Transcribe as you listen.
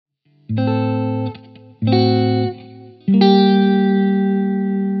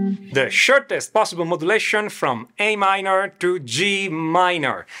the shortest possible modulation from A minor to G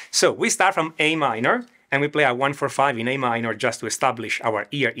minor. So we start from A minor, and we play a 1-4-5 in A minor just to establish our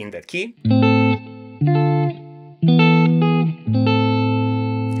ear in that key.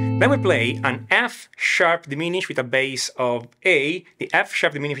 Then we play an F sharp diminished with a bass of A. The F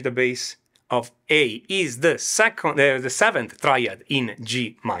sharp diminished with a bass of A is the seventh triad in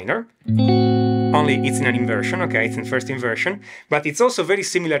G minor. Only it's in an inversion, okay, it's in first inversion, but it's also very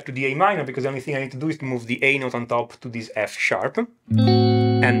similar to the A minor because the only thing I need to do is to move the A note on top to this F sharp.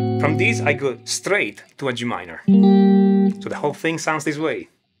 And from this I go straight to a G minor. So the whole thing sounds this way.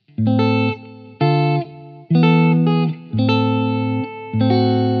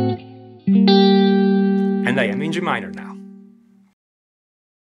 And I am in G minor now.